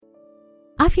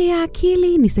Afya ya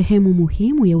akili ni sehemu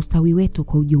muhimu ya ustawi wetu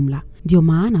kwa ujumla. Ndio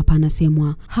maana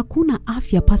panasemwa hakuna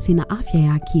afya pasi na afya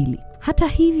ya akili. Hata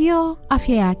hivyo,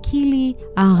 afya ya akili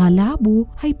aghalabu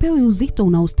haipewi uzito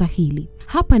unaostahili.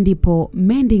 Hapa ndipo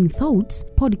Mending Thoughts,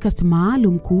 podcast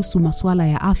maalum kuhusu masuala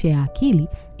ya afya ya akili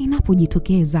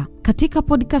inapojitokeza. Katika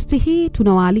podcast hii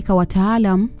tunawaalika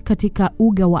wataalam katika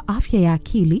uga wa afya ya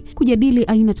akili kujadili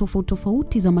aina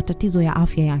tofauti za matatizo ya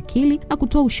afya ya akili na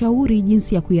kutoa ushauri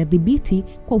jinsi ya kuyadhibiti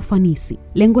kwa ufanisi.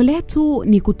 Lengo letu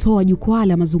ni kutoa jukwaa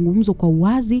la mazungumzo kwa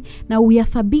uwazi na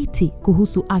uyathabiti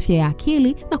kuhusu afya ya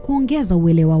akili na kuongeza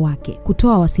uelewa wake,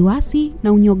 kutoa wasiwasi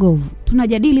na unyogovu.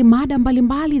 Tunajadili mada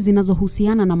mbalimbali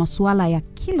zinazohusiana na masuala ya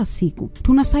kila siku.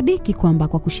 Tunasadiki kwamba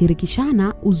kwa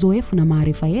kushirikishana uzoefu na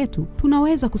maarifa yetu,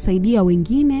 tunaweza kusaidia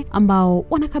wengine ambao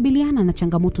wanakabiliana na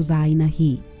changamoto za aina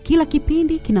hii. Kila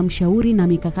kipindi kina mshauri na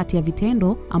mikakati ya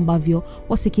vitendo ambavyo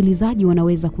wasikilizaji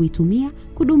wanaweza kuitumia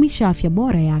kudumisha afya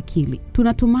bora ya akili.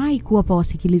 Tunatumai kuwapa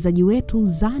wasikilizaji wetu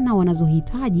zana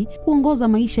wanazohitaji kuongoza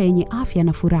maisha yenye afya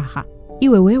na furaha.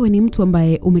 Iwe wewe ni mtu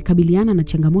ambaye umekabiliana na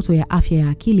changamoto ya afya ya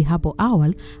akili hapo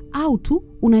awali au tu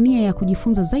una nia ya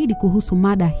kujifunza zaidi kuhusu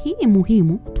mada hii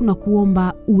muhimu,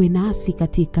 tunakuomba uwe nasi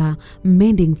katika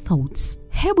Mending Thoughts.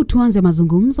 Hebu tuanze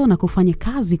mazungumzo na kufanya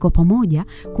kazi kwa pamoja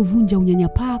kuvunja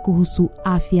unyanyapaa kuhusu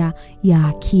afya ya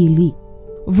akili.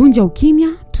 Vunja ukimya,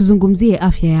 tuzungumzie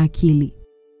afya ya akili.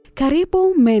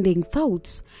 Karibu Mending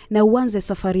Thoughts na uanze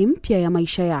safari mpya ya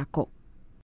maisha yako.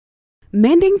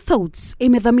 Mending Thoughts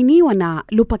imedhaminiwa na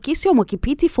Lupakisyo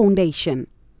Mwakipiti Foundation.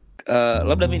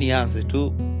 Labda mimi nianze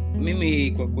tu.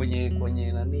 Mimi kwa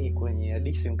kwenye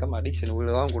addiction, kama addiction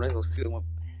ule wangu unaweza usiwe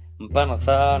mpana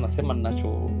sana, nasema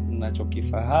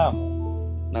ninachokifahamu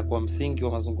na kwa msingi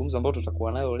wa mazungumzo ambayo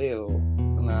tutakuwa nayo leo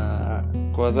na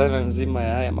kwa dhana nzima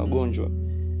ya haya magonjwa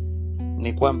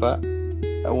ni kwamba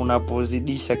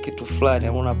unapozidisha kitu fulani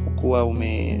au unapokuwa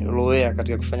umeloea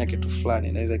katika kufanya kitu fulani,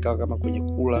 inaweza ikawa kama kwenye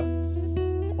kula.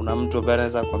 Kuna mtu ambaye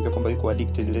anaweza kuambia kwamba yuko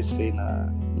addicted let's say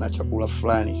na chakula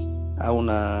fulani au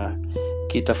na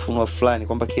kitafunwa fulani,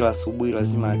 kwamba kila asubuhi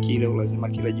lazima akile au lazima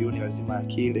kila jioni lazima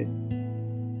akile.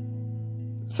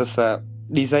 Sasa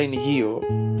design hiyo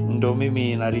ndo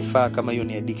mimi narifaa kama hiyo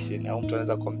ni addiction, au mtu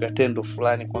anaweza kuambia tendo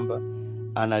fulani kwamba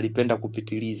analipenda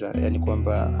kupitiliza, yani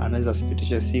kwamba anaweza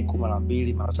asipitishe siku mara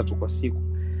 2 mara 3 kwa siku,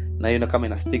 na hiyo kama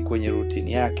ina stick kwenye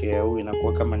routine yake au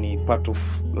inakuwa kama ni part of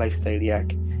lifestyle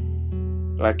yake.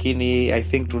 Lakini I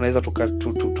think tunaweza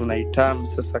tunaitam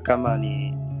sasa kama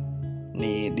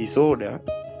ni disorder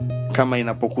kama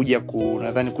inapokuja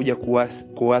nadhani kuja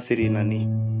kuathiri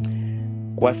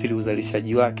kuathiri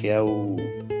uzalishaji wake au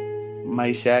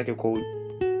maisha yake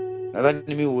nadhani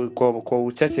mimi kwa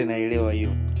uchache naelewa hiyo.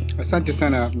 Asante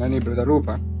sana brother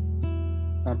Rupa.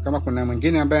 Kama kuna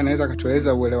mwingine ambaye anaweza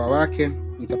katueleza uelewa wake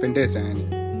nitapendeza yani.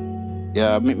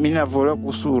 Ya mimi ninavyoelewa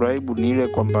kuhusu uraibu ni ile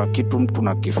kwamba kitu mtu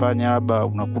nakifanya labda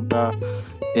unakuta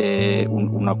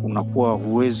unakuwa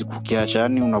huwezi kukiacha,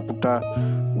 yani unakuta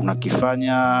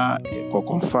unakifanya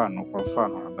kwa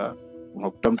mfano labda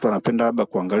unakuta mtu anapenda labda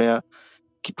kuangalia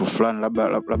kitu fulani,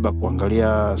 labda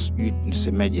kuangalia sijui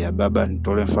nisemeje, baba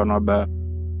nitolee mfano labda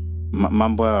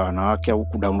mambo ya wanawake au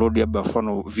kudownload labda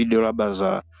mfano video labda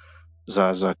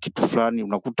za kitu fulani,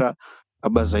 unakuta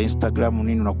labda za Instagram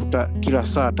nini, unakuta kila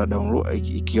saa atadownload,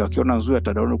 ikiwa akiona nzuri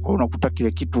atadownload, kwa unakuta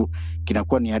kile kitu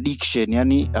kinakuwa ni addiction,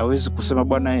 yani hawezi kusema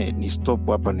bwana ni stop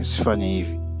hapa nisifanye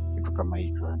hivi, kitu kama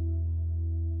hicho.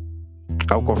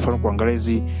 Au kwa mfano kuangalia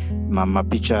hizi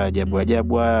mapicha ajabu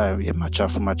ya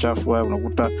machafu,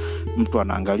 unakuta mtu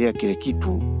anaangalia kile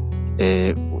kitu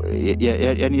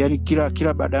yani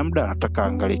kila baada ya muda anataka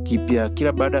angalie kipya,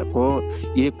 kila baada, kwa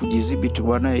ile kujidhibiti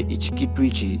bwana hichi kitu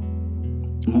hichi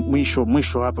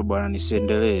mwisho hapa bwana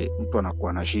nisiendelee, mtu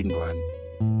anakuwa anashindwa yani.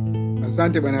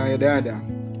 Asante bwana dada.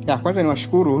 Kwanza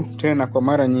niwashukuru tena kwa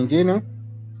mara nyingine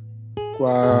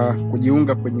kwa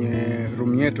kujiunga kwenye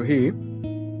room yetu hii,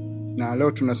 na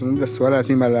leo tunazungumza swala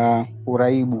zima la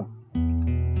uraibu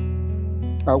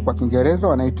au kwa Kiingereza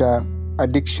wanaita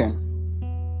addiction.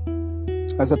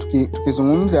 Sasa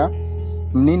tukizungumza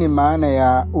nini maana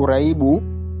ya uraibu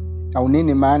au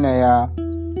nini maana ya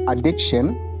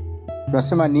addiction,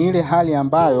 tunasema ni ile hali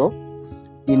ambayo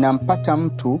inampata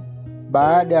mtu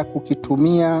baada ya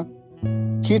kukitumia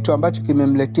kitu ambacho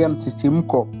kimemletea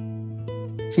msisimko,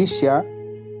 kisha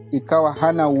ikawa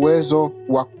hana uwezo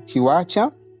wa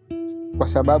kukiwacha kwa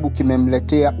sababu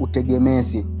kimemletea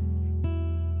utegemezi.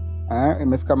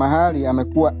 Imefika mahali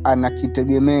amekuwa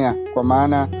anakitegemea, kwa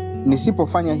maana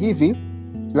nisipofanya hivi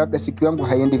labda siku yangu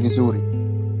haiendi vizuri,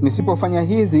 nisipofanya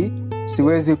hizi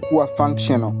siwezi kuwa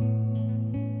functional.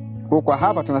 Kwa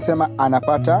hapa tunasema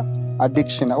anapata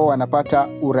addiction au anapata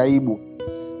uraibu.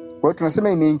 Kwa hiyo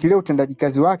tunasema imeingilia utendaji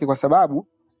kazi wake, kwa sababu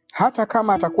hata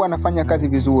kama atakuwa anafanya kazi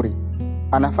vizuri,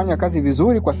 anafanya kazi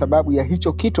vizuri kwa sababu ya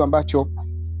hicho kitu ambacho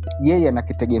yeye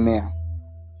anakitegemea.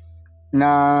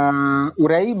 Na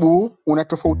uraibu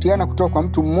unatofautiana kutoka kwa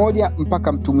mtu mmoja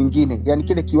mpaka mtu mwingine, yani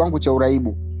kile kiwango cha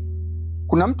uraibu.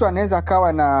 Kuna mtu anaweza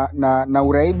akawa na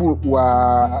uraibu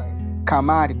wa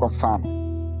kamari kwa mfano,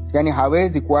 yani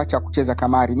hawezi kuacha kucheza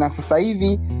kamari. Na sasa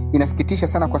hivi inasikitisha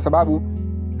sana, kwa sababu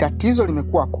tatizo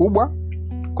limekuwa kubwa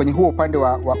kwenye huo upande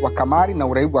wa kamari na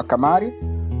uraibu wa kamari.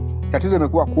 Tatizo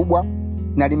limekuwa kubwa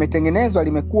na limetengenezwa,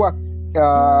 limekuwa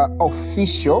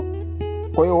official.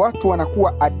 Kwa hiyo watu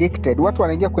wanakuwa addicted, watu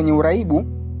wanaingia kwenye uraibu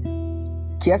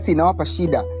kiasi inawapa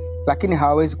shida, lakini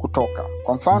hawawezi kutoka.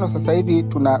 Kwa mfano sasa hivi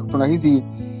tuna hizi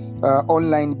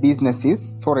online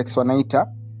businesses, forex wanaita.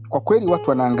 Kwa kweli watu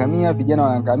wanaangamia, vijana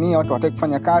wanaangamia, watu hawataki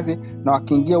kufanya kazi, na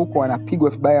wakiingia huko wanapigwa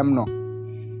vibaya mno.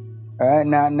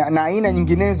 Na aina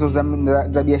nyinginezo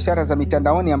za biashara za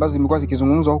mitandaoni ambazo zimekuwa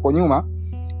zikizungumzwa huko nyuma,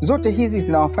 zote hizi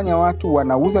zinawafanya watu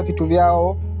wanauza vitu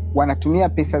vyao, wanatumia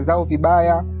pesa zao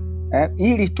vibaya,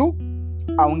 ili tu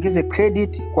aongeze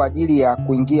credit kwa ajili ya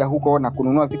kuingia huko na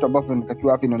kununua vitu ambavyo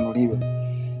vinatakiwa vinunuliwe.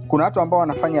 Kuna watu ambao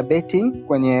wanafanya betting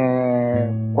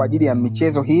kwa ajili ya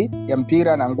michezo hii ya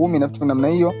mpira na ngumi na vitu vya namna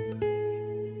hiyo,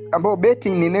 ambao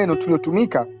betting ni neno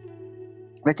tulotumika,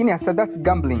 lakini hasa that's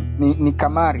gambling, ni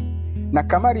kamari. Na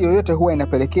kamari yoyote huwa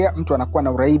inapelekea mtu anakuwa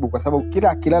na uraibu, kwa sababu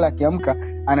kila akilala akiamka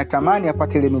anatamani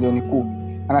apate ile milioni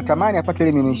 10, anatamani apate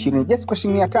ile milioni 20, just kwa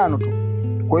shilingi 500 tu.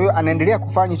 Kwa hiyo anaendelea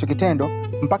kufanya hicho kitendo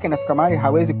mpaka inafika mahali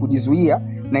hawezi kujizuia,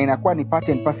 na inakuwa ni part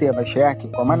and parcel ya maisha yake.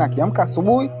 Kwa maana akiamka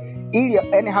asubuhi, ili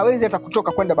yani hawezi hata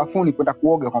kutoka kwenda bafuni kwenda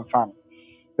kuoga kwa mfano,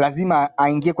 lazima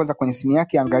aingie kwanza kwenye simu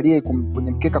yake, angalie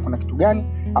kwenye mkeka kuna kitu gani,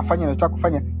 afanye anataka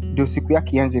kufanya, ndio siku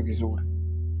yake ianze vizuri.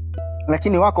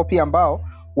 Lakini wako pia ambao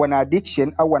wana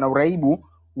addiction au wana uraibu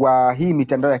wa hii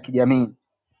mitandao ya kijamii.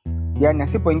 Yani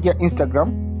asipoingia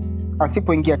Instagram,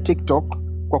 asipoingia TikTok,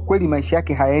 kwa kweli maisha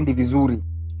yake hayaendi vizuri.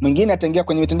 Mwingine ataingia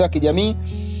kwenye mitandao ya kijamii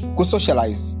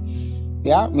kusocialize.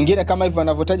 Mwingine kama hivyo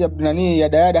anavyotaja ya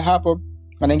dada hapo,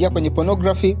 anaingia kwenye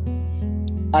pornography,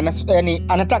 yani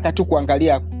anataka tu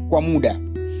kuangalia kwa muda.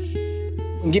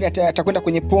 Mwingine atakwenda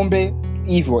kwenye pombe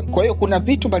hivyo. Kwa hiyo kuna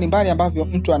vitu mbalimbali ambavyo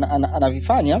mtu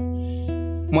anavifanya.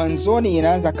 Mwanzoni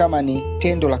inaanza kama ni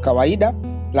tendo la kawaida,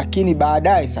 lakini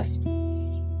baadaye sasa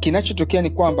kinachotokea ni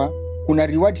kwamba kuna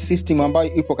reward system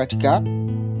ambayo ipo katika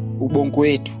ubongo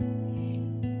wetu.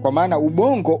 Kwa maana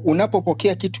ubongo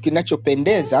unapopokea kitu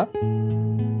kinachopendeza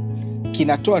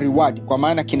kinatoa reward, kwa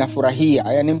maana kinafurahia,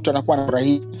 yani mtu anakuwa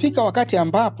anafurahia. Fika wakati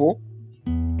ambapo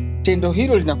tendo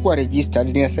hilo linakuwa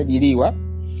registered, linasajiliwa,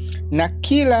 na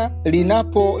kila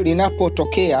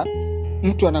linapotokea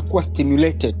mtu anakuwa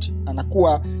stimulated,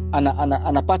 anakuwa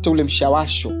anapata ule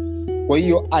mshawasho. Kwa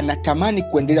hiyo anatamani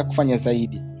kuendelea kufanya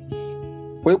zaidi.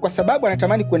 Kwa hiyo kwa sababu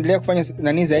anatamani kuendelea kufanya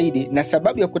zaidi, na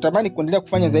sababu ya kutamani kuendelea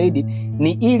kufanya zaidi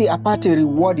ni ili apate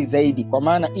reward zaidi, kwa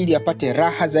maana ili apate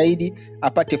raha zaidi,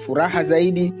 apate furaha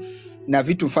zaidi na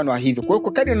vitu mfano wa hivyo. Kwa hiyo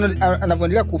kwa kadri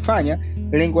anavyoendelea kufanya,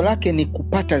 lengo lake ni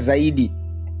kupata zaidi.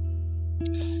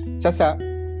 Sasa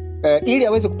ili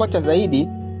aweze kupata zaidi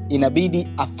inabidi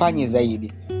afanye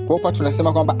zaidi. Kwa hiyo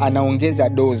tunasema kwamba anaongeza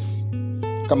dose.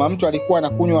 Kama mtu alikuwa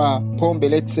anakunywa pombe,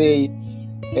 let's say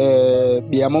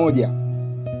bia moja,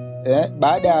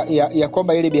 baada ya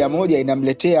kwamba ile bia moja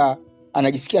inamletea,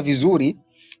 anajisikia vizuri,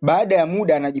 baada ya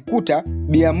muda anajikuta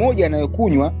bia moja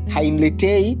anayokunywa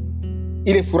haimletei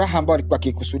ile furaha ambayo alikuwa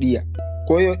akikusudia.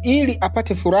 Kwa hiyo ili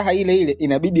apate furaha ile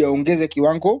inabidi aongeze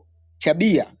kiwango cha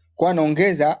bia, kwa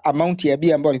anaongeza amount ya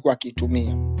bia ambayo alikuwa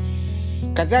akitumia.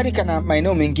 Kadhalika na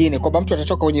maeneo mengine, kwamba mtu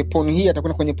atatoka kwenye porn hii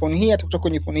atakwenda kwenye porn hii, atatoka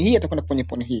kwenye porn hii atakwenda kwenye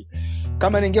porn hii.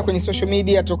 Kama anaingia kwenye social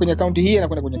media, atatoka kwenye account hii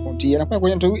anakwenda kwenye account hii,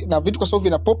 anakwenda kwenye, na vitu kwa sababu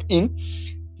vina pop in,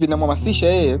 vinamhamasisha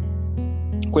yeye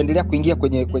kuendelea kuingia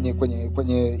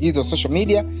kwenye hizo social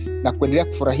media na kuendelea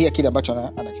kufurahia kile ambacho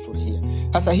anakifurahia.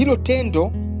 Hasa hilo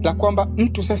tendo la kwamba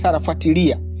mtu sasa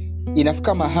anafuatilia,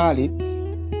 inafika mahali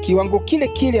kiwango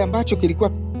kile ambacho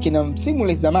kilikuwa kina msimu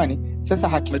ile zamani sasa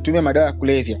hakitumia madawa ya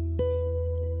kulevya.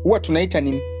 Huwa tunaita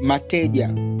ni mateja.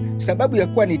 Sababu ya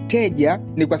kuwa ni teja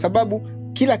ni kwa sababu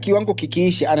kila kiwango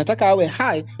kikiisha anataka awe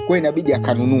high, kwa hiyo inabidi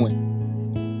akanunue.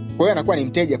 Kwa hiyo anakuwa ni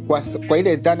mteja kwa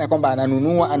ile dhana kwamba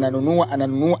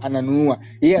ananunua.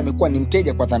 Yeye amekuwa ni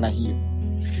mteja kwa dhana hiyo.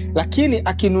 Lakini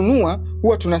akinunua,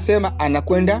 huwa tunasema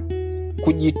anakwenda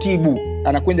kujitibu,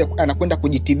 anakwenda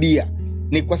kujitibia.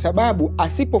 Ni kwa sababu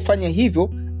asipofanya hivyo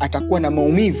atakuwa na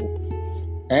maumivu.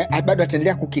 Bado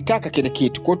ataendelea kukitaka kile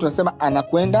kitu. Kwa hiyo tunasema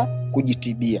anakwenda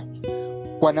kujitibia.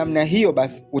 Kwa namna hiyo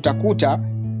basi utakuta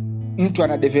mtu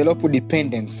ana develop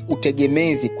dependence,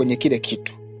 utegemezi kwenye kile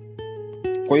kitu.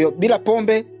 Kwa hiyo bila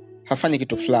pombe hafanyi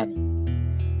kitu fulani,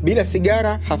 bila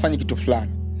sigara hafanyi kitu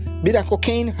fulani, bila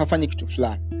cocaine hafanyi kitu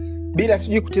fulani, bila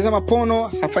sijui kutazama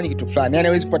porno hafanyi kitu fulani. Yani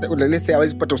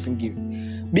hawezi kupata usingizi.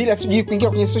 Bila sijui kuingia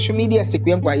kwenye social media, siku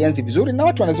yangu haianzi vizuri, na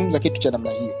watu wanazungumza kitu cha namna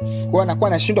hiyo. Kwa hiyo anakuwa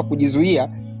anashindwa kujizuia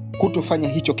kutofanya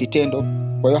hicho kitendo.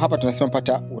 Kwa hiyo hapa tunasema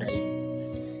pata uraibu.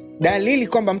 Dalili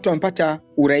kwamba mtu amepata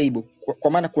uraibu,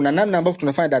 kwa maana kuna namna ambavyo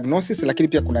tunafanya diagnosis, lakini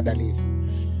pia kuna dalili.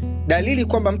 Dalili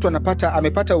kwamba mtu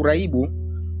amepata uraibu,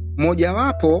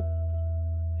 mojawapo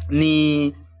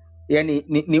ni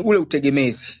ule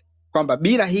utegemezi, kwamba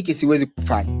bila hiki siwezi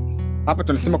kufanya. Hapa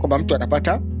tunasema kwamba mtu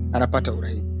anapata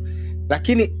uraibu.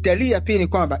 Lakini dalili ya pili ni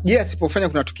kwamba je, asipofanya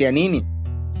kunatokea nini?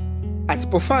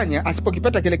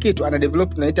 Asipokipata kile kitu, ana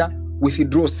develop tunaita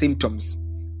withdrawal symptoms.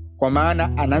 Kwa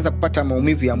maana anaanza kupata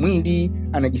maumivu ya mwili,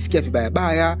 anajisikia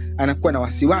vibaya, anakuwa na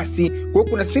wasiwasi. Kwa hiyo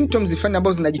kuna symptoms fulani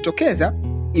ambazo zinajitokeza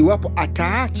iwapo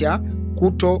ataacha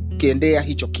kutokiendea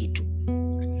hicho kitu.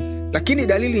 Lakini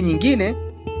dalili nyingine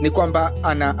ni kwamba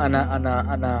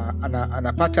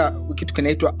anapata kitu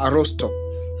kinaitwa arosto.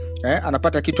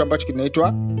 Anapata kitu ambacho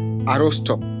kinaitwa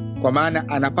arosto. Kwa maana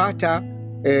anapata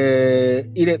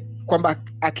ile kwamba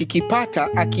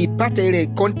akipata ile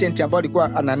content ambayo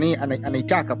alikuwa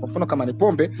anaitaka, kwa mfano kama ni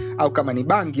pombe au kama ni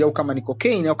bangi au kama ni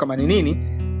cocaine au kama ni nini,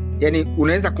 yani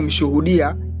unaweza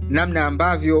kumshuhudia namna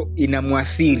ambavyo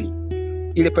inamuathiri.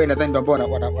 Ile pale nadhani ambao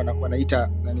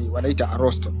wanaita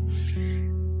arosto.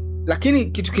 Lakini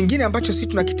kitu kingine ambacho sisi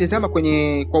tunakitazama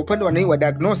kwa upande wa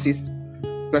diagnosis,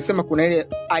 tunasema kuna ile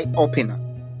eye opener,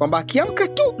 kwamba akiamka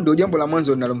tu ndio jambo la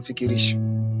mwanzo linalomfikirisha.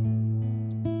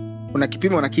 Kuna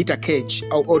kipimo wanakiita cage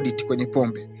au audit kwenye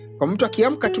pombe. Kwa mtu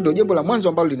akiamka tu ndio jambo la mwanzo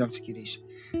ambalo linamfikirisha.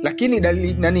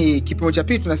 Lakini kipimo cha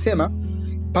pili tunasema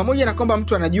pamoja na kwamba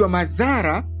mtu anajua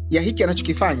madhara ya hiki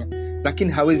anachokifanya,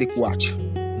 lakini hawezi kuacha.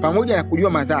 Pamoja na kujua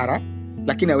madhara,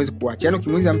 lakini hawezi kuacha. Yaani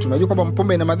ukimuuliza mtu unajua kwamba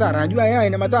pombe ina madhara, anajua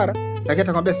ina madhara, lakini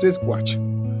atakwambia siwezi kuacha.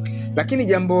 Lakini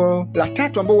jambo la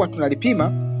tatu ambalo watu tunalipima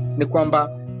ni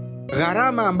kwamba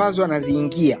gharama ambazo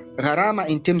anaziingia, gharama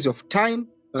in terms of time,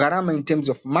 gharama in terms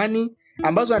of money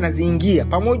ambazo anaziingia,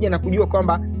 pamoja na kujua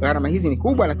kwamba gharama hizi ni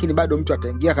kubwa, lakini bado mtu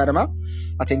ataingia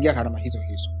gharama hizo.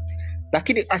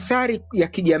 Lakini athari ya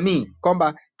kijamii,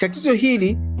 kwamba tatizo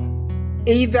hili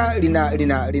either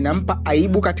linampa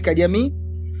aibu katika jamii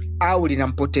au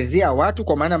linampotezea watu,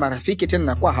 kwa maana marafiki tena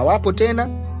nakuwa hawapo tena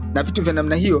na vitu vya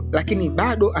namna hiyo, lakini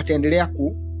bado ataendelea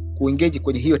kuengage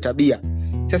kwenye hiyo tabia.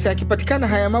 Sasa yakipatikana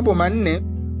haya mambo manne,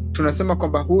 tunasema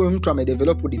kwamba huyu mtu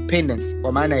amedevelop dependence,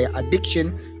 kwa maana ya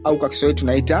addiction, au kwa Kiswahili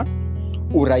tunaita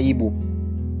uraibu.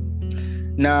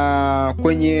 Na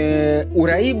kwenye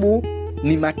uraibu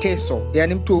ni mateso,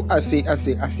 yani mtu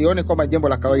asione kwamba jambo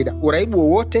la kawaida. Uraibu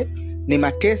wowote ni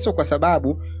mateso, kwa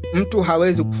sababu mtu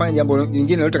hawezi kufanya jambo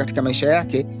lingine lolote katika maisha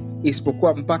yake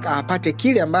isipokuwa mpaka apate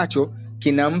kile ambacho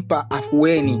kinampa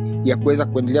afueni ya kuweza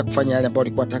kuendelea kufanya yale ambayo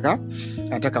alikuwa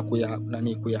anataka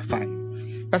kuyafanya.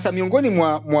 Sasa miongoni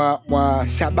mwa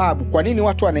sababu kwa nini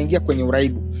watu wanaingia kwenye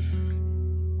uraibu,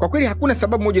 kwa kweli hakuna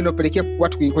sababu moja inayopelekea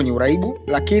watu kuingia kwenye uraibu,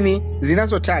 lakini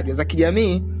zinazotajwa za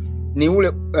kijamii ni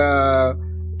ule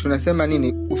tunasema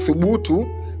uthubutu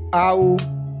au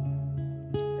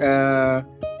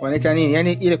wanaita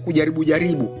yani ile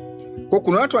kujaribu. Kwa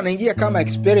kuna watu wanaingia kama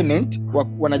experiment,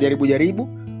 wanajaribu.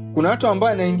 Kuna watu ambao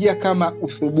wanaingia kama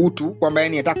uthubutu, kwamba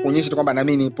yani nataka kuonyesha kwamba na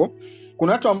mimi nipo.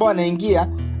 Kuna watu ambao wanaingia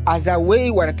as a way,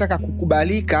 wanataka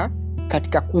kukubalika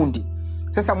katika kundi.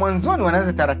 Sasa mwanzoni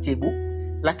wanaanza taratibu,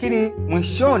 lakini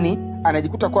mwishoni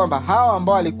anajikuta kwamba hawa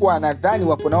ambao alikuwa anadhani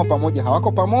wapo nao pamoja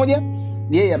hawako pamoja.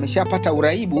 Yeye ameshapata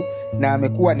uraibu na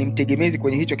amekuwa ni mtegemezi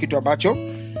kwenye hicho kitu ambacho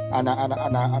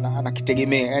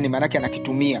anakitegemea, yani maana yake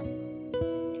anakitumia.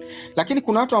 Lakini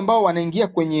kuna watu ambao wanaingia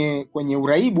kwenye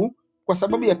uraibu kwa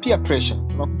sababu ya peer pressure.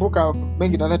 Tunakumbuka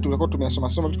wengi nadhani tulikuwa tumeyasoma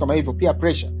vitu kama hivyo, peer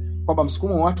pressure, kwamba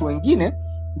msukumo wa watu wengine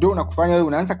ndio unakufanya wewe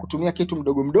unaanza kutumia kitu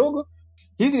mdogo.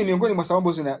 Hizi ni miongoni mwa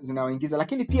sababu zinawaingiza.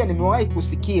 Lakini pia nimewahi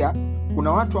kusikia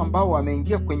kuna watu ambao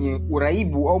wameingia kwenye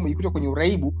uraibu au wamejikuta kwenye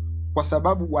uraibu kwa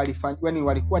sababu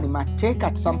walikuwa ni mateka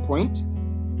at some point,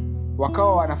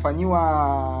 wakawa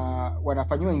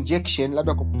wanafanywa injection,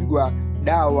 labda kwa kupigwa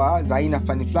dawa za aina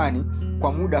fulani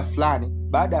kwa muda fulani.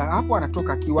 Baada ya hapo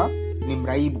anatoka akiwa ni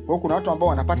mraibu. Kwa hiyo kuna watu ambao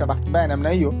wanapata bahati mbaya namna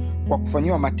hiyo kwa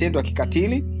kufanywa matendo ya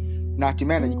kikatili, na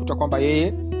hatimaye anajikuta kwamba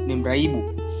yeye ni mraibu.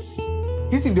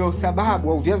 Hizi ndio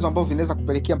sababu au vyanzo ambavyo vinaweza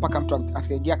kupelekea mpaka mtu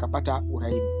akaingia akapata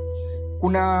uraibu.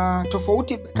 Kuna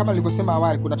tofauti, kama nilivyosema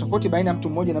awali, kuna tofauti baina ya mtu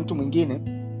mmoja na mtu mwingine,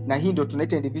 na hii ndio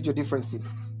tunaita individual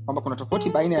differences. kwamba kuna tofauti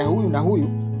baina ya huyu na huyu,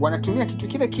 wanatumia kitu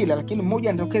kile kile, lakini mmoja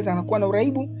anatokeza anakuwa na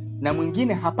uraibu na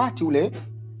mwingine hapati ule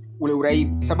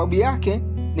uraibu. Sababu yake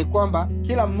ni kwamba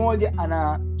kila mmoja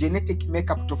ana genetic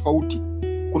makeup tofauti.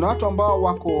 Kuna watu ambao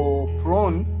wako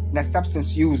prone na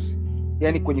substance use,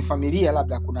 yani kwenye familia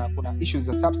labda kuna issues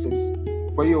za substance.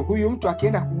 Kwa hiyo huyu mtu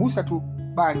akienda kugusa tu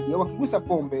bangi au akigusa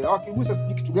pombe au akigusa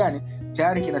sijui kitu gani,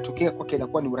 tayari kinatokea kwake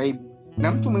inakuwa ni uraibu.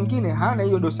 Na mtu mwingine hana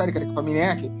hiyo dosari katika familia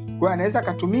yake, kwa hiyo anaweza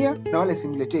akatumia na wale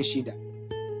simletee shida.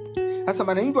 Sasa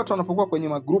mara nyingi watu wanapokuwa kwenye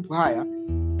magroup haya,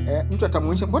 mtu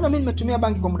atamuonyesha mbona mimi nimetumia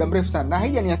bangi kwa muda mrefu sana na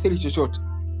haijaniathiri chochote.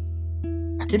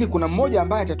 Lakini kuna mmoja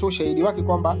ambaye atatoa ushahidi wake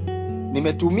kwamba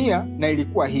nimetumia na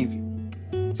ilikuwa hivi.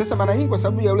 Sasa mara nyingi kwa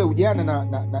sababu ya ule ujana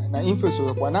na influence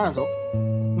ulizokuwa nazo,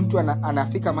 mtu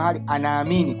anafika mahali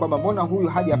anaamini kwamba mbona huyu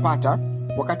hajapata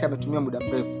wakati ametumia muda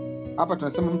mrefu. Hapa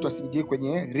tunasema mtu asijitie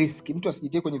kwenye risk, mtu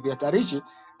asijitie kwenye vihatarishi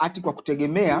ati kwa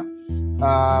kutegemea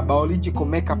biological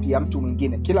makeup ya mtu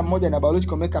mwingine. Kila mmoja na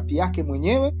biological makeup yake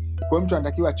mwenyewe, kwa hiyo mtu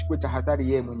anatakiwa achukue tahadhari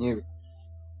yeye mwenyewe.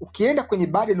 Ukienda kwenye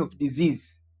burden of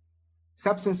disease,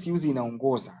 substance use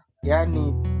inaongoza,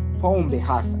 yani pombe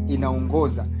hasa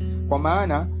inaongoza, kwa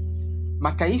maana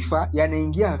mataifa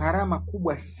yanaingia gharama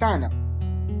kubwa sana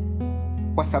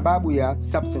kwa sababu ya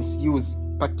substance use,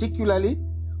 particularly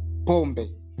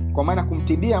pombe. Kwa maana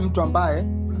kumtibia mtu ambaye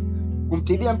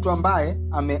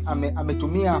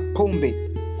ametumia pombe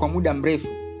kwa muda mrefu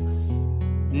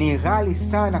ni ghali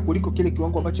sana kuliko kile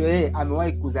kiwango ambacho yeye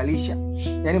amewahi kuzalisha.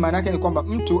 Yani maana yake ni kwamba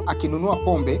mtu akinunua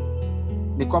pombe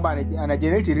ni kwamba ana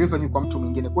generate revenue kwa mtu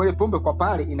mwingine. Kwa hiyo pombe kwa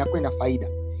pale inakuwa na faida.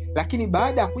 Lakini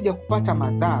baada ya kuja kupata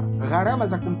madhara, gharama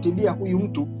za kumtibia huyu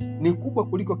mtu ni kubwa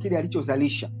kuliko kile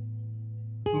alichozalisha.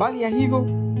 Mbali ya hivyo,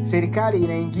 serikali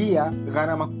inaingia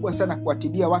gharama kubwa sana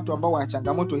kuwatibia watu ambao wana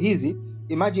changamoto hizi.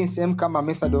 Imagine sehemu kama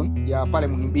methadone ya pale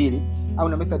Muhimbili au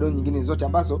na methadone nyingine zote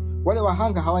ambazo wale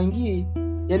wahanga hawaingii,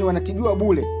 yani wanatibiwa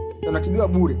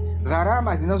bure.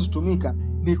 Gharama zinazotumika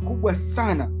ni kubwa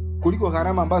sana kuliko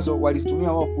gharama ambazo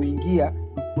walitumia wao kuingia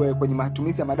kwenye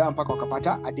matumizi ya madawa mpaka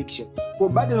wakapata addiction. Kwa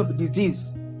burden of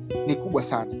disease ni kubwa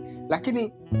sana.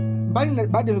 Lakini mbali na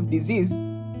burden of disease,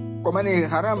 kwa maana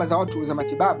gharama za watu za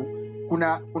matibabu,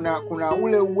 kuna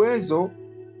ule uwezo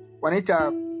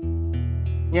wanaita,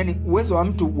 yani uwezo wa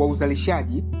mtu wa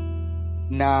uzalishaji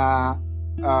na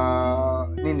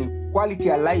quality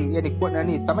ya life,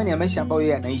 yani thamani ya maisha ambayo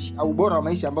yeye anaishi au ubora wa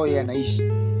maisha ambayo yeye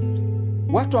anaishi.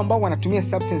 Watu ambao wanatumia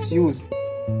substance use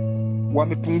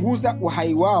wamepunguza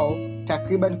uhai wao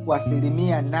takriban kwa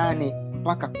 8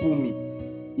 mpaka 10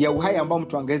 ya uhai ambao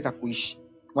mtu angeweza kuishi.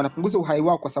 Wanapunguza uhai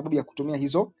wao kwa sababu ya kutumia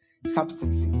hizo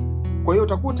substances. Kwa hiyo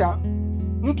utakuta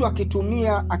mtu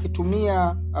akitumia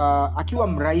akiwa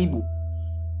mraibu,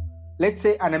 let's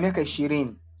say ana miaka 20,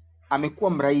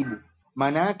 amekuwa mraibu,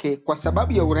 maana yake kwa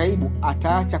sababu ya uraibu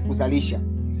ataacha kuzalisha.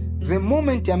 The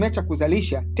moment ameacha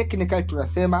kuzalisha, technically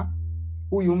tunasema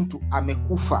huyu mtu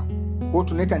amekufa. Kwa hiyo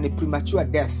tunaita ni premature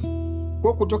death. Kwa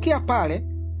hiyo kutokea pale,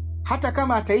 hata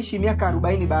kama ataishi miaka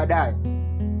 40 baadaye,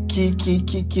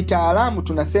 kitaalamu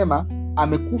tunasema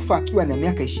amekufa akiwa na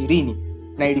miaka 20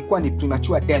 na ilikuwa ni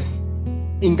premature death.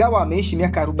 Ingawa ameishi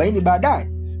miaka 40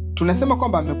 baadaye, tunasema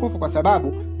kwamba amekufa kwa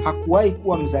sababu hakuwahi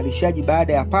kuwa mzalishaji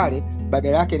baada ya pale.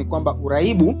 Badala yake ni kwamba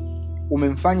uraibu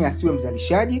umemfanya asiwe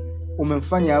mzalishaji,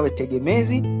 umemfanya awe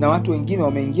tegemezi, na watu wengine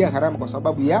wameingia gharama kwa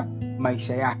sababu ya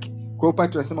maisha yake. Kwa hiyo pale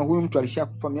tunasema huyu mtu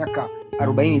alishakufa miaka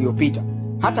 40 iliyopita,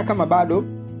 hata kama bado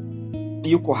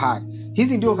yuko hai.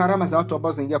 Hizi ndio gharama za watu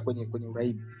ambao zinaingia kwenye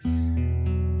uraibu.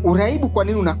 Uraibu kwa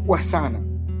nini unakuwa sana?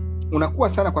 Unakuwa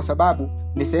sana kwa sababu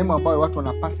ni sehemu ambayo watu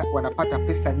wanapata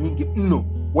pesa nyingi mno.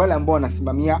 Wale ambao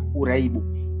wanasimamia uraibu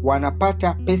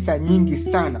wanapata pesa nyingi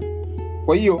sana.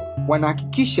 Kwa hiyo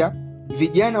wanahakikisha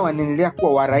vijana wanaendelea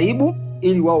kuwa waraibu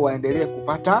ili wao waendelee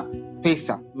kupata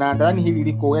pesa. Na ndani hili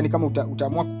liko, yani kama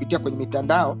utaamua kupitia kwenye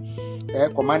mitandao,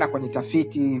 kwa maana kwenye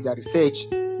tafiti za research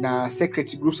na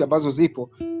secret groups ambazo zipo,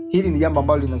 hili ni jambo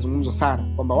ambalo linazungumzwa sana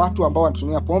kwamba watu ambao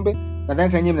wanatumia pombe,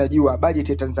 nadhani tanyewe mnajua budget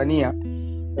ya Tanzania,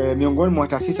 miongoni mwa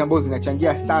taasisi ambazo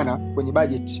zinachangia sana kwenye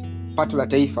budget pato la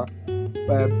taifa,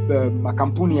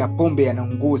 makampuni ya pombe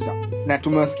yanaongoza. Na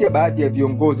tumewasikia baadhi ya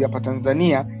viongozi hapa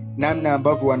Tanzania namna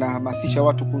ambavyo wanahamasisha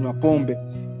watu kunywa pombe,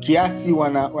 kiasi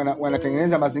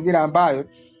wanatengeneza mazingira ambayo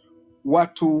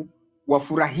watu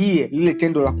wafurahie lile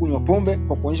tendo la kunywa pombe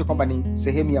kwa kuonyesha kwamba ni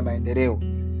sehemu ya maendeleo.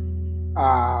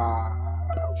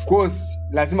 Of course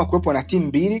lazima kuwepo na timu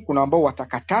mbili, kuna ambao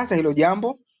watakataza hilo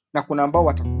jambo na kuna ambao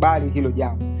watakubali hilo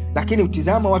jambo. Lakini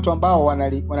utizama watu ambao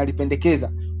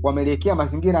wanalipendekeza, wameliwekea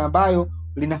mazingira ambayo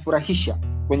linafurahisha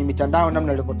kwenye mitandao,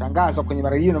 namna lilivyotangazwa kwenye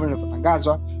radio, namna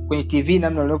lilivyotangazwa kwenye TV,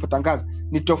 namna lilivyotangazwa.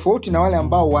 ni tofauti na wale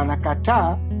ambao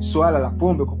wanakataa swala la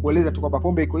pombe kwa kueleza tu kwamba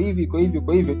pombe iko hivi, iko hivi,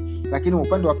 iko hivi, lakini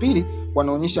upande wa pili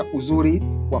wanaonyesha uzuri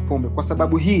wa pombe. Kwa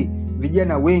sababu hii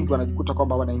vijana wengi wanajikuta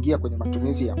kwamba wanaingia kwenye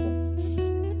matumizi ya pombe.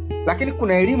 Lakini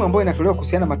kuna elimu ambayo inatolewa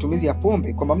kuhusiana na matumizi ya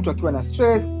pombe, kwamba mtu akiwa na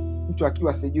stress, mtu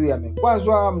akiwa sijui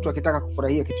amekwazwa, mtu akitaka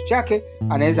kufurahia kitu chake,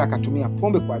 anaweza akatumia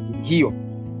pombe kwa ajili hiyo.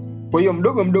 Kwa hiyo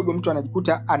mdogo mdogo mtu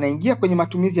anajikuta anaingia kwenye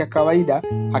matumizi ya kawaida,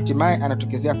 hatimaye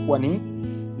anatokezea kuwa ni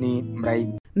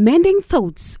mraibu. Mending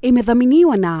Thoughts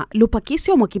imedhaminiwa na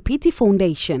Lupakisyo Mwakipiti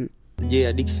Foundation. Je,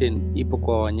 addiction ipo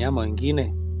kwa wanyama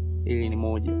wengine? Hili ni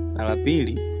moja. Na la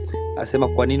pili, asema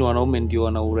kwa nini wanaume ndio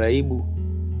wana uraibu?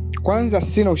 Kwanza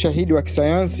sina ushahidi wa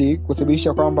kisayansi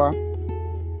kuthibitisha kwamba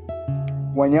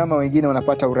wanyama wengine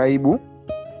wanapata uraibu.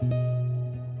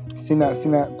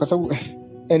 Sina kwa sababu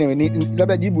anyway,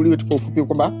 labda jibu liwe tu kwa ufupi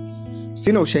kwamba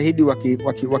sina ushahidi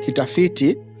wa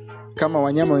kitafiti kama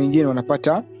wanyama wengine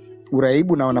wanapata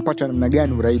uraibu na wanapata namna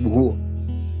gani uraibu huo.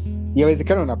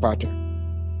 Yawezekana wanapata.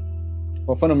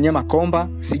 Kwa mfano mnyama komba,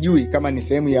 sijui kama ni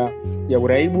sehemu ya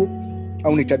uraibu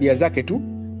au ni tabia zake tu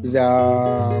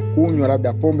za kunywa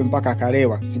labda pombe mpaka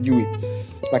akalewa, sijui.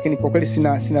 Lakini kwa kweli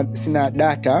sina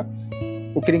data.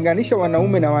 Ukilinganisha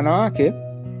wanaume na wanawake,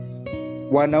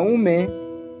 wanaume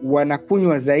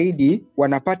wanakunywa zaidi,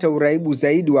 wanapata uraibu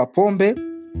zaidi wa pombe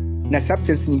na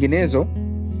substance nyinginezo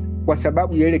kwa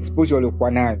sababu ya ile exposure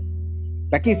waliokuwa nayo.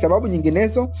 Lakini sababu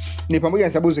nyinginezo ni pamoja na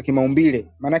sababu za kimaumbile.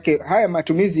 Manake haya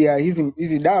matumizi ya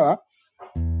hizi dawa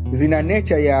zina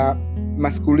nature ya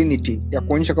masculinity, ya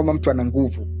kuonyesha kwamba mtu ana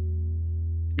nguvu,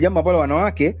 jambo ambalo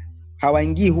wanawake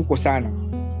hawaingii huko sana.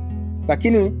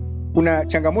 Lakini kuna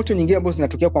changamoto nyingine ambazo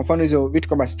zinatokea, kwa mfano hizo vitu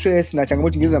kama stress na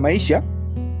changamoto nyingine za maisha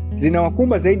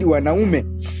zinawakumba zaidi wanaume,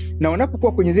 na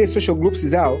wanapokuwa kwenye zile social groups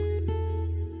zao,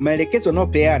 maelekezo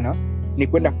wanayopeana ni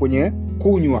kwenda kwenye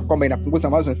kunywa, kwamba inapunguza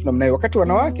mawazo na namna hiyo, wakati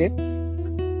wanawake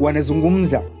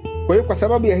wanazungumza. Kwa hiyo kwa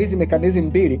sababu ya hizi mechanism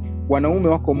mbili, wanaume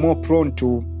wako more prone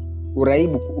to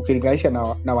uraibu ukilinganisha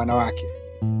na wanawake.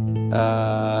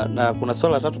 Na kuna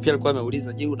swala la tatu pia alikuwa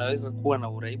ameuliza, je, unaweza kuwa na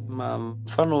uraibu?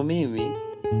 Mfano mimi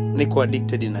niko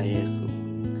addicted na Yesu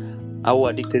au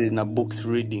addicted na books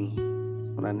reading,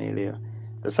 unanielewa?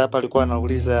 Sasa hapa alikuwa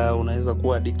anauliza unaweza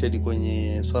kuwa addicted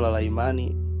kwenye swala la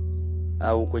imani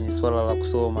au kwenye swala la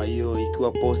kusoma, hiyo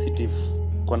ikiwa positive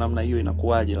kwa namna hiyo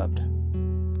inakuwaje? Labda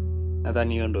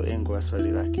nadhani hiyo ndo engo ya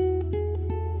swali lake.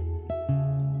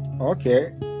 Okay.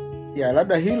 Ya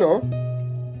labda hilo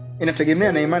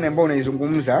inategemea na imani ambayo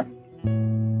unaizungumza.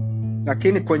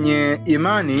 Lakini kwenye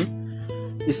imani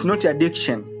it's not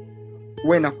addiction.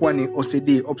 Wewe inakuwa ni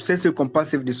OCD, obsessive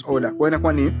compulsive disorder. Wewe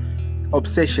inakuwa ni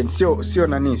obsession,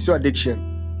 sio addiction.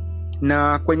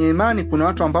 Na kwenye imani kuna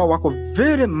watu ambao wako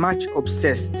very much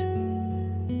obsessed,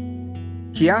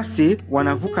 kiasi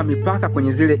wanavuka mipaka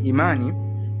kwenye zile imani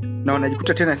na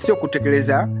wanajikuta tena sio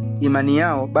kutekeleza imani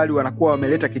yao, bali wanakuwa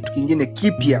wameleta kitu kingine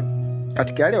kipya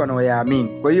katika yale wanaoyaamini.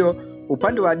 Kwa hiyo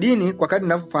upande wa dini, kwa kadri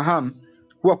ninavyofahamu,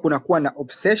 huwa kunakuwa na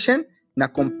obsession na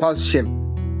compulsion,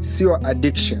 sio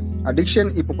addiction.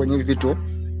 Addiction ipo kwenye hivi vitu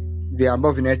vya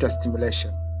ambavyo vinaleta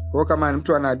stimulation. Kwa hiyo kama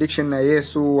mtu ana addiction na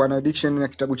Yesu, ana addiction na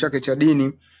kitabu chake cha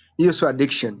dini, hiyo sio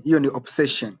addiction, hiyo ni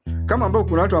obsession. Kama ambao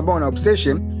kuna watu ambao wana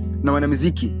obsession na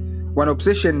wanamuziki, wana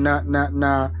obsession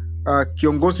na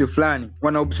kiongozi fulani,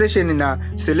 wana obsession na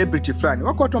celebrity fulani.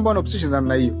 Wako watu ambao wana obsession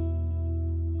namna hiyo.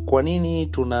 Kwa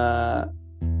nini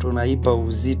tunaipa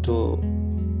uzito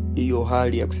hiyo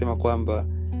hali ya kusema kwamba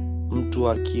mtu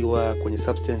akiwa kwenye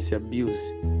substance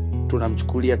abuse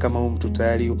tunamchukulia kama huyu mtu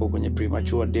tayari yupo kwenye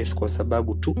premature death kwa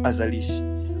sababu tu azalishi,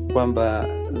 kwamba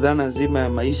dhana nzima ya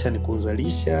maisha ni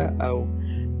kuzalisha? Au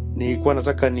nilikuwa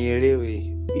nataka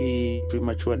nielewe hii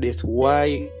premature death,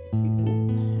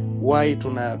 why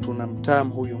tunamtam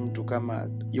huyu mtu kama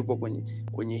yupo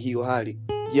kwenye hiyo hali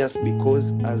just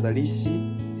because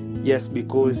azalishi, just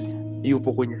because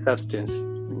yupo kwenye substance?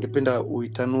 Ningependa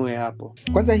uitanue hapo.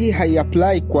 Kwanza hii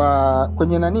hai-apply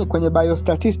kwenye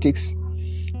biostatistics,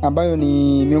 ambayo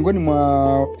ni miongoni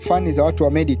mwa fani za watu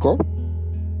wa medical.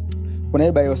 Kuna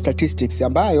hii biostatistics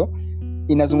ambayo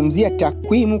inazungumzia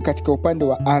takwimu katika upande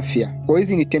wa afya. Kwa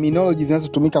hizi ni terminology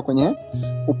zinazotumika kwenye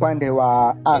upande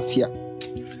wa afya.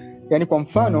 Yaani kwa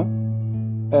mfano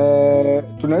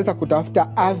tunaweza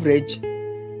kutafuta average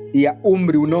ya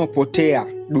umri unaopotea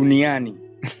duniani.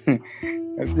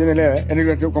 Sijaelewa.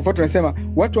 Yaani kwa mfano tunasema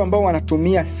watu ambao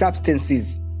wanatumia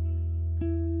substances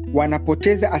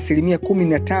wanapoteza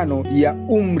 15% ya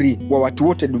umri wa watu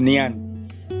wote duniani.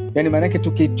 Yaani maana yake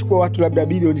tukichukua watu labda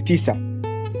bilioni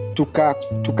 9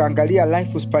 tukaangalia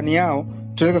life span yao,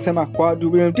 tunaweza kusema kwa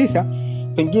bilioni 9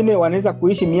 pengine wanaweza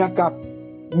kuishi miaka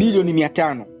bilioni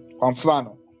 500. kwa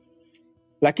mfano,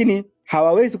 lakini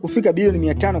hawawezi kufika bilioni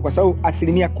 500 kwa sababu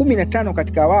 15%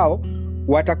 katika wao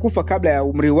watakufa kabla ya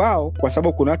umri wao, kwa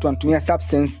sababu kuna watu wanatumia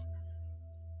substance.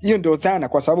 Hiyo ndio dhana,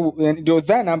 kwa sababu ndio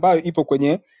dhana ambayo ipo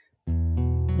kwenye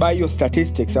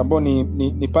biostatistics, ambayo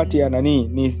ni pati ya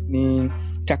ni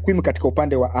takwimu katika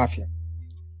upande wa afya.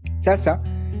 Sasa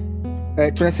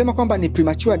tunasema kwamba ni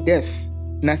premature death,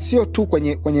 na sio tu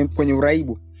kwenye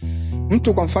uraibu.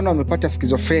 Mtu kwa mfano amepata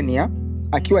schizophrenia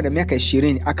akiwa na miaka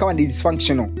 20, akawa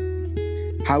dysfunctional,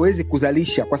 hawezi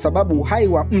kuzalisha, kwa sababu uhai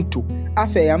wa mtu,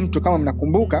 afya ya mtu, kama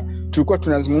mnakumbuka tulikuwa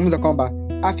tunazungumza kwamba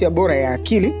afya bora ya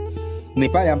akili ni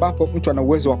pale ambapo mtu ana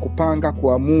uwezo wa kupanga,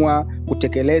 kuamua,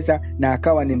 kutekeleza, na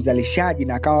akawa ni mzalishaji,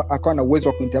 na akawa na uwezo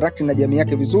wa kuinteract na jamii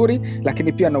yake vizuri,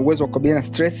 lakini pia ana uwezo wa kukabiliana na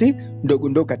stress ndogo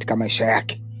ndogo katika maisha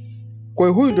yake. Kwa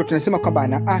hiyo huyu ndio tunasema kwamba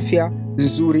ana afya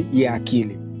nzuri ya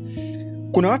akili.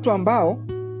 Kuna watu ambao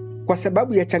kwa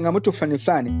sababu ya changamoto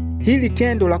fulani, hili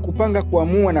tendo la kupanga,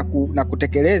 kuamua na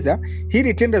kutekeleza,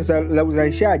 hili tendo la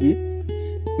uzalishaji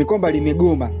ni kwamba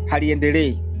limegoma,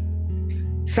 haliendelei.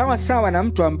 Sawa na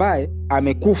mtu ambaye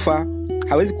amekufa,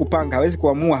 hawezi kupanga, hawezi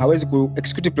kuamua, hawezi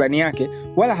ku-execute plan yake,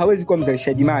 wala hawezi kuwa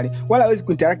mzalishaji mali, wala hawezi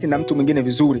kuinteract na mtu mwingine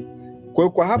vizuri. Kwa hiyo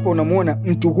kwa hapo unamuona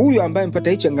mtu huyu ambaye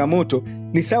amepata hii changamoto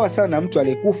ni sawa na mtu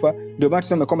aliyekufa. Ndio maana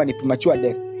tunasema kwamba ni premature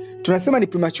death. Tunasema ni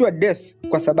premature death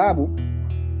kwa sababu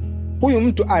huyu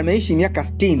mtu ameishi miaka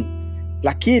 60,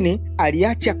 lakini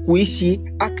aliacha kuishi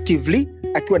actively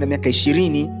akiwa na miaka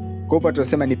 20. Kwa hiyo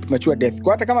tunasema ni premature death.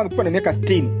 Kwa hata kama amekufa na miaka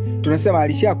 60, tunasema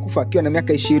alishakufa akiwa na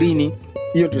miaka 20.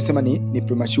 Hiyo tunasema ni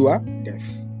premature death.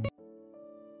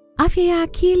 Afya ya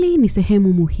akili ni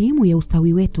sehemu muhimu ya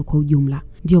ustawi wetu kwa ujumla.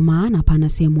 Ndio maana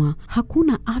panasemwa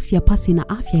hakuna afya pasi na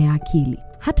afya ya akili.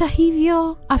 Hata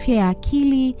hivyo, afya ya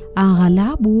akili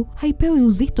aghalabu haipewi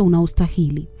uzito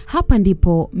unaostahili. Hapa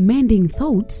ndipo Mending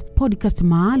Thoughts, podcast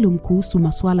maalum kuhusu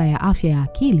masuala ya afya ya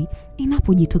akili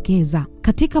inapojitokeza.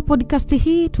 Katika podcast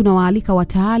hii tunawaalika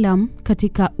wataalam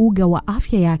katika uga wa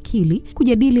afya ya akili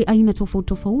kujadili aina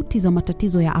tofauti za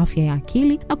matatizo ya afya ya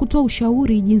akili na kutoa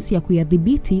ushauri jinsi ya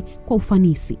kuyadhibiti kwa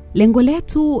ufanisi. Lengo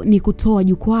letu ni kutoa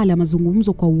jukwaa la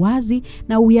mazungumzo kwa uwazi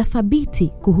na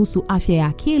uyathabiti kuhusu afya ya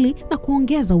akili na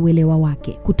kuongeza uelewa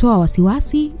wake, kutoa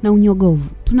wasiwasi na unyogovu.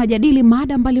 Tunajadili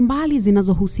mada mbalimbali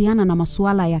zinazohusiana na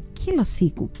masuala ya kila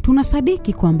siku.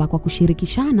 Tunasadiki kwamba kwa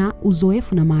kushirikishana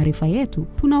uzoefu na maarifa yetu,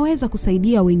 tunaweza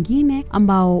kusaidia wengine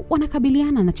ambao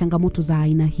wanakabiliana na changamoto za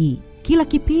aina hii. Kila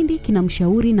kipindi kina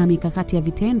mshauri na mikakati ya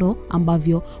vitendo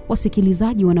ambavyo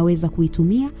wasikilizaji wanaweza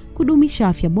kuitumia kudumisha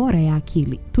afya bora ya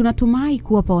akili. Tunatumai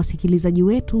kuwapa wasikilizaji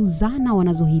wetu zana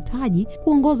wanazohitaji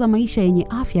kuongoza maisha yenye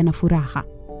afya na furaha.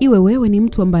 Iwe wewe ni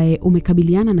mtu ambaye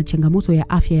umekabiliana na changamoto ya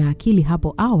afya ya akili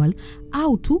hapo awali,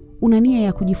 au tu una nia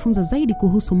ya kujifunza zaidi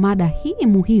kuhusu mada hii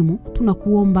muhimu,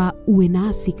 tunakuomba uwe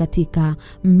nasi katika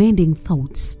Mending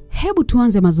Thoughts. Hebu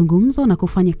tuanze mazungumzo na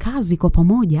kufanya kazi kwa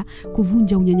pamoja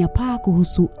kuvunja unyanyapaa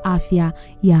kuhusu afya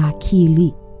ya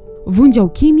akili. Vunja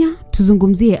ukimya,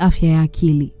 tuzungumzie afya ya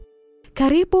akili.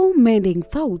 Karibu Mending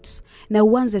Thoughts na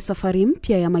uanze safari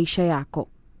mpya ya maisha yako.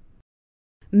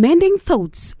 Mending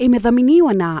Thoughts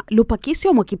imedhaminiwa na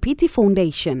Lupakisyo Mwakipiti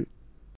Foundation.